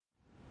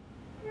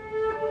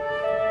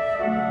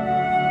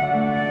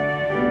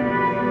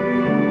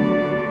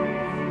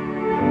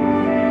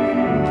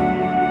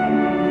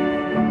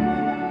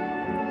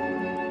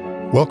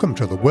Welcome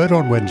to the Word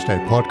on Wednesday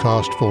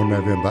podcast for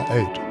November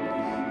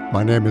 8.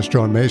 My name is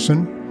John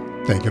Mason.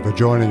 Thank you for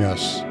joining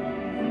us.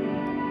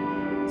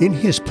 In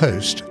his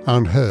post,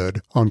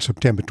 Unheard, on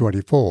September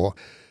 24,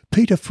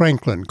 Peter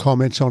Franklin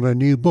comments on a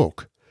new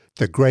book,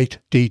 The Great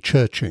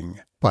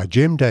De-Churching, by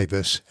Jim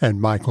Davis and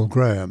Michael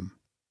Graham.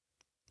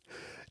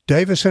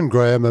 Davis and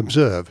Graham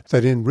observe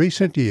that in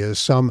recent years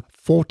some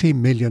 40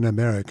 million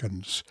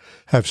Americans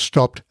have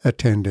stopped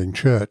attending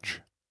church.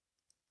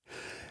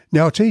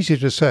 Now, it's easy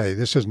to say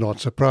this is not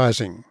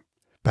surprising,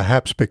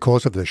 perhaps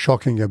because of the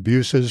shocking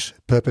abuses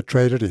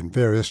perpetrated in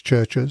various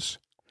churches,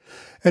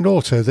 and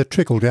also the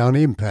trickle-down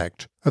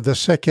impact of the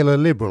secular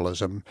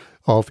liberalism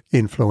of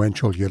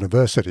influential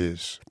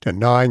universities,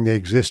 denying the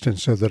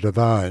existence of the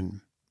divine.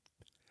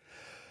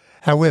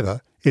 However,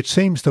 it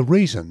seems the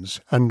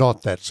reasons are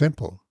not that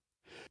simple.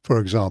 For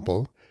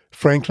example,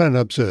 Franklin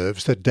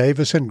observes that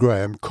Davis and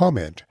Graham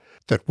comment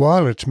that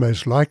while it's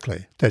most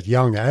likely that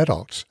young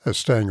adults are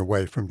staying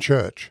away from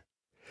church,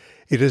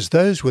 it is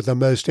those with the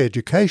most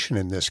education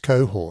in this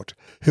cohort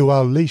who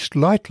are least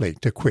likely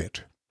to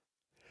quit.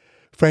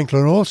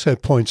 Franklin also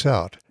points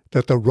out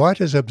that the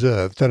writers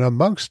observe that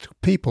amongst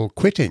people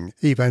quitting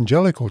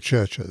evangelical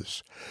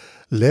churches,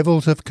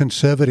 levels of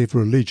conservative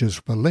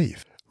religious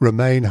belief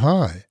remain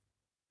high.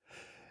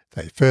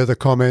 They further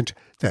comment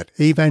that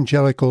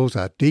evangelicals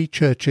are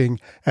de-churching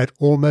at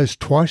almost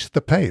twice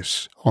the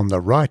pace on the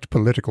right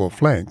political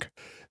flank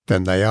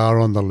than they are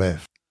on the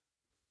left.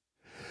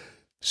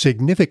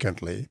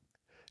 Significantly,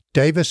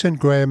 Davis and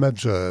Graham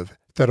observe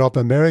that of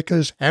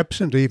America's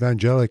absent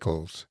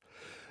evangelicals,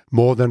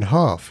 more than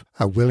half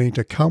are willing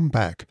to come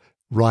back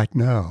right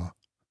now.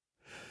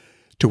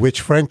 To which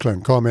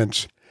Franklin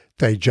comments,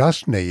 they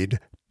just need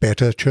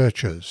better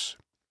churches.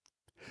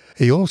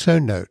 He also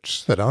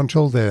notes that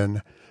until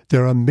then,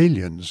 there are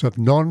millions of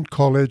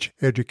non-college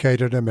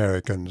educated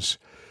Americans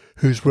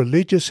whose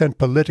religious and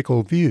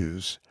political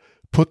views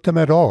put them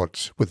at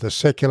odds with the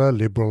secular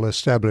liberal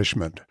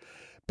establishment,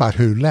 but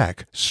who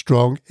lack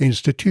strong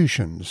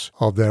institutions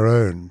of their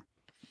own.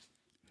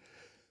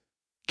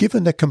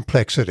 Given the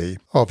complexity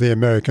of the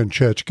American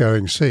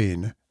church-going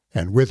scene,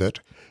 and with it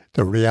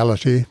the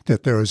reality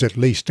that there is at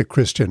least a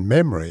Christian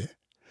memory,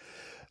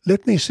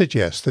 let me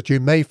suggest that you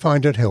may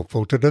find it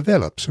helpful to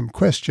develop some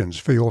questions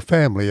for your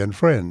family and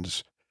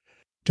friends.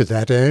 To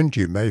that end,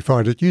 you may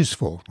find it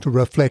useful to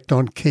reflect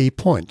on key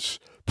points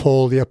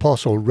Paul the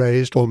Apostle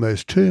raised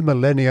almost 2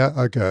 millennia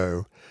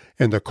ago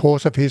in the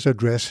course of his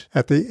address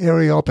at the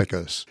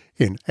Areopagus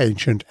in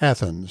ancient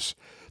Athens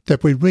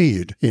that we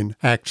read in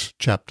Acts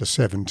chapter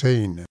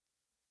 17.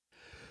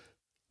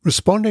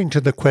 Responding to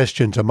the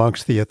questions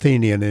amongst the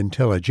Athenian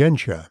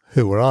intelligentsia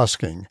who were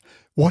asking,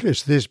 "What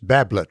is this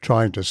babbler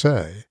trying to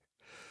say?"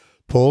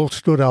 Paul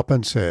stood up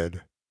and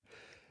said,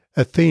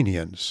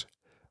 "Athenians,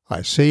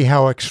 I see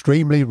how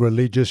extremely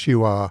religious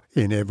you are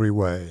in every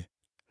way.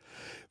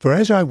 For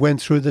as I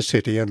went through the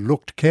city and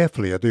looked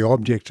carefully at the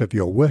objects of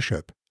your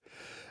worship,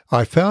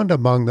 I found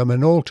among them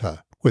an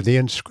altar with the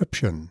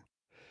inscription,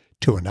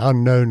 'To an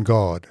unknown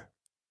God.'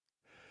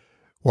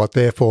 What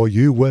therefore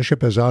you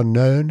worship as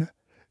unknown,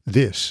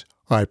 this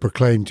I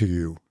proclaim to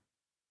you."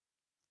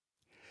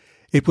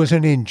 It was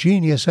an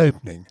ingenious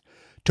opening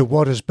to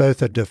what is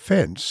both a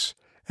defense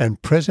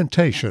and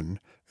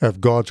presentation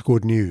of God's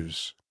good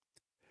news.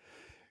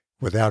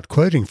 Without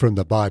quoting from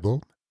the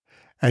Bible,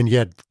 and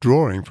yet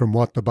drawing from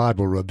what the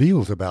Bible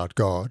reveals about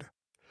God,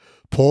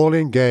 Paul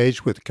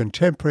engaged with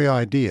contemporary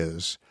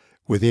ideas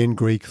within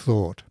Greek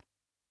thought.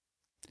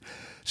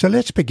 So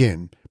let's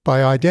begin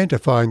by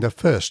identifying the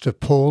first of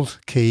Paul's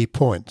key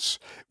points,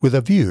 with a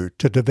view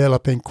to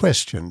developing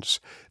questions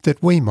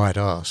that we might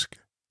ask.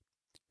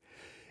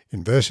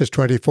 In verses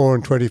 24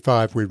 and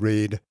 25 we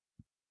read,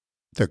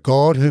 "The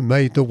God who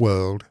made the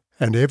world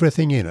and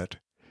everything in it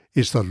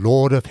is the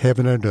Lord of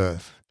heaven and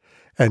earth,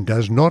 and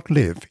does not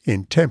live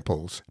in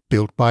temples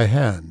built by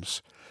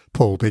hands,"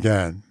 Paul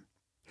began.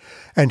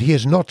 "And he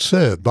is not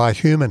served by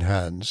human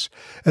hands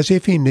as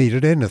if he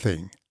needed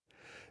anything,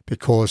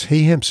 because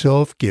he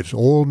himself gives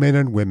all men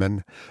and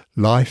women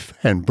life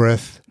and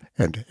breath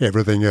and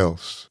everything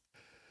else."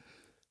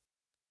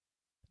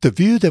 The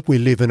view that we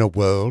live in a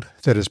world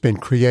that has been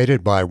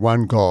created by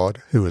one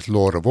God who is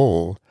Lord of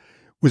all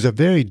was a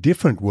very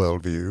different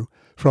worldview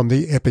from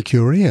the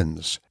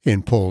Epicureans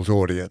in Paul's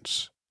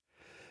audience.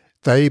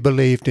 They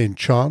believed in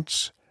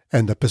chance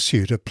and the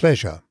pursuit of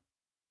pleasure.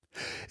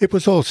 It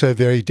was also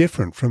very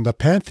different from the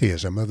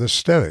pantheism of the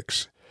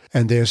Stoics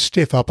and their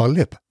stiff upper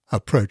lip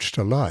approach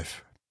to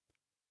life.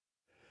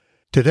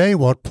 Today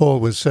what Paul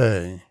was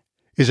saying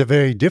is a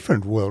very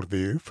different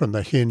worldview from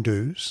the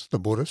Hindus, the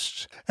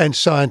Buddhists, and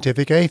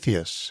scientific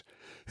atheists,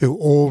 who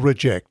all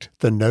reject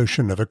the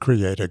notion of a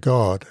creator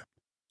God.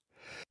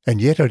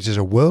 And yet it is a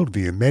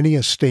worldview many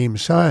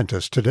esteemed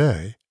scientists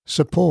today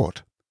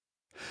support.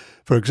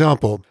 For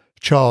example,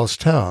 Charles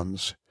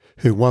Townes,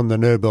 who won the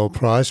Nobel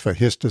Prize for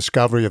his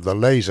discovery of the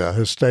laser,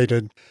 has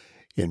stated,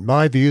 "In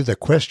my view, the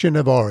question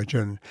of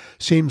origin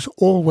seems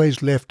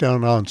always left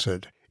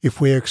unanswered if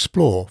we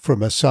explore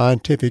from a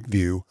scientific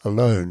view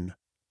alone.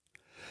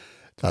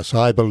 Thus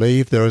I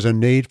believe there is a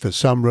need for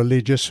some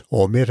religious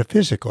or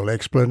metaphysical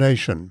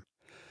explanation.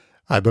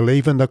 I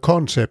believe in the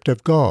concept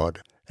of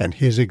God and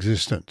his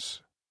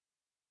existence."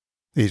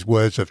 These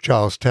words of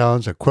Charles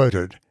Towns are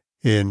quoted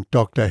in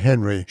Dr.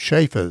 Henry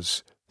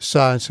Schaeffer's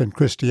Science and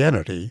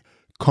Christianity,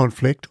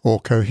 Conflict or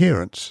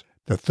Coherence,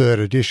 the 3rd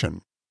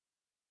edition.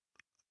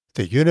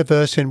 The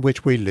universe in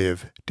which we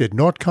live did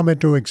not come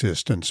into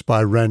existence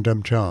by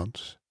random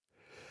chance.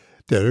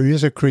 There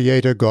is a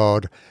Creator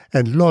God,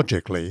 and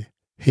logically,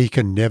 he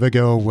can never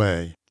go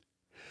away.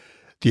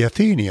 The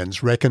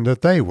Athenians reckoned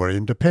that they were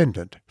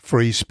independent,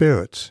 free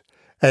spirits,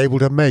 able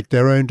to make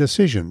their own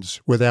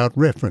decisions without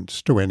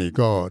reference to any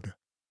God.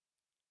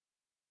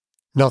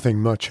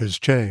 Nothing much has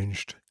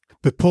changed,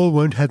 but Paul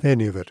won't have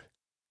any of it.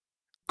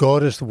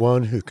 God is the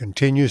one who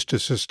continues to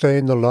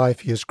sustain the life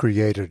he has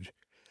created.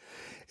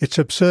 It's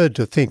absurd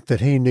to think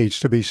that he needs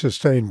to be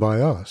sustained by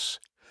us,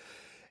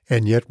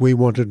 and yet we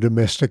want to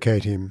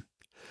domesticate him.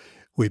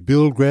 We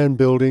build grand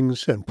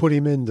buildings and put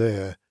him in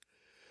there.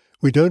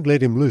 We don't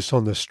let him loose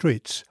on the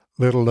streets,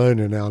 let alone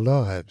in our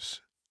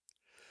lives.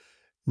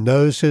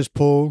 No, says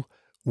Paul,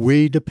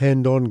 we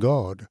depend on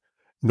God,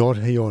 not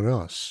he on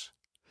us.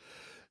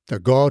 The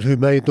God who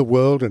made the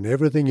world and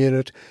everything in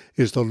it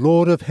is the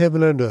Lord of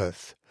heaven and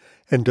earth,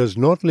 and does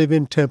not live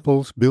in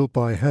temples built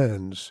by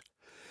hands.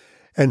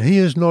 And he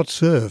is not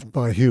served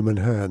by human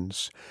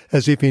hands,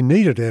 as if he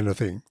needed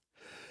anything,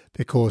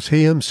 because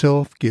he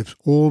himself gives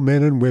all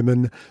men and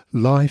women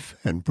life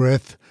and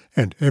breath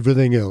and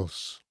everything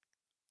else.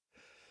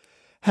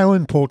 How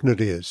important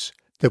it is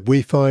that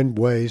we find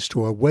ways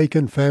to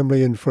awaken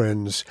family and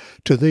friends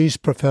to these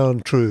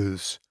profound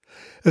truths,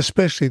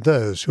 especially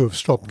those who have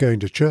stopped going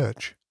to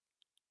church.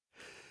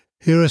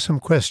 Here are some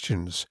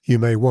questions you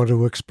may want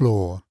to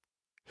explore.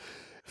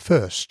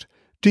 First,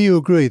 do you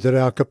agree that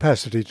our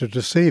capacity to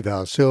deceive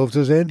ourselves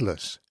is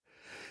endless?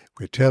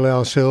 We tell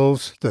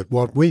ourselves that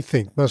what we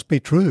think must be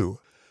true,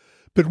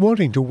 but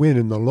wanting to win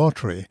in the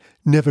lottery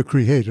never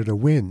created a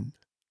win.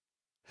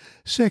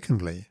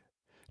 Secondly,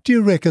 do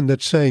you reckon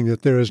that saying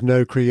that there is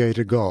no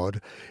Creator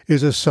God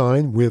is a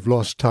sign we've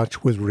lost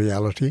touch with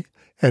reality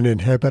and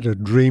inhabit a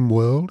dream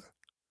world?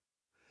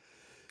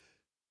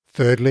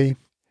 Thirdly,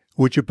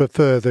 would you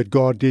prefer that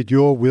God did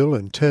your will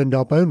and turned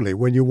up only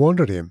when you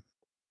wanted him?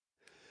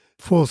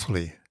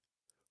 Fourthly,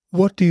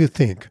 what do you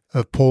think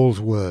of Paul's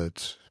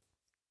words?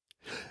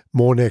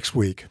 More next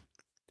week.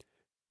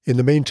 In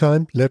the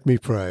meantime, let me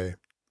pray.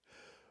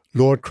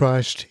 Lord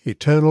Christ,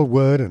 eternal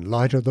Word and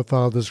light of the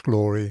Father's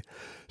glory,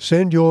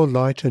 send your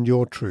light and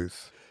your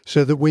truth,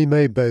 so that we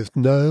may both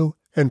know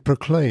and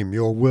proclaim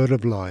your word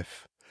of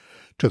life,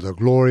 to the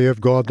glory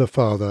of God the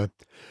Father,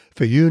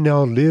 for you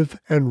now live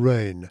and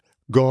reign,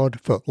 God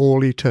for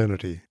all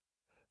eternity.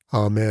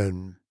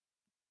 Amen.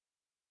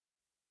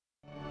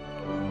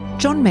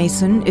 John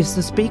Mason is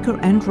the speaker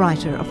and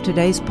writer of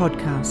today's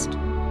podcast.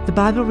 The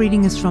Bible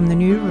reading is from the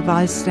New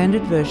Revised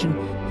Standard Version,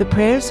 the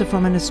prayers are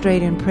from an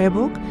Australian prayer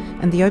book,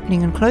 and the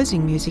opening and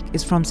closing music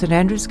is from St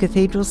Andrew's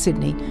Cathedral,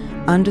 Sydney,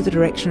 under the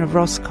direction of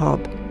Ross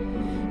Cobb.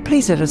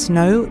 Please let us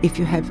know if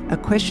you have a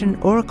question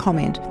or a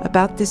comment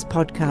about this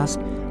podcast.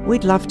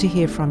 We'd love to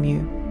hear from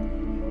you.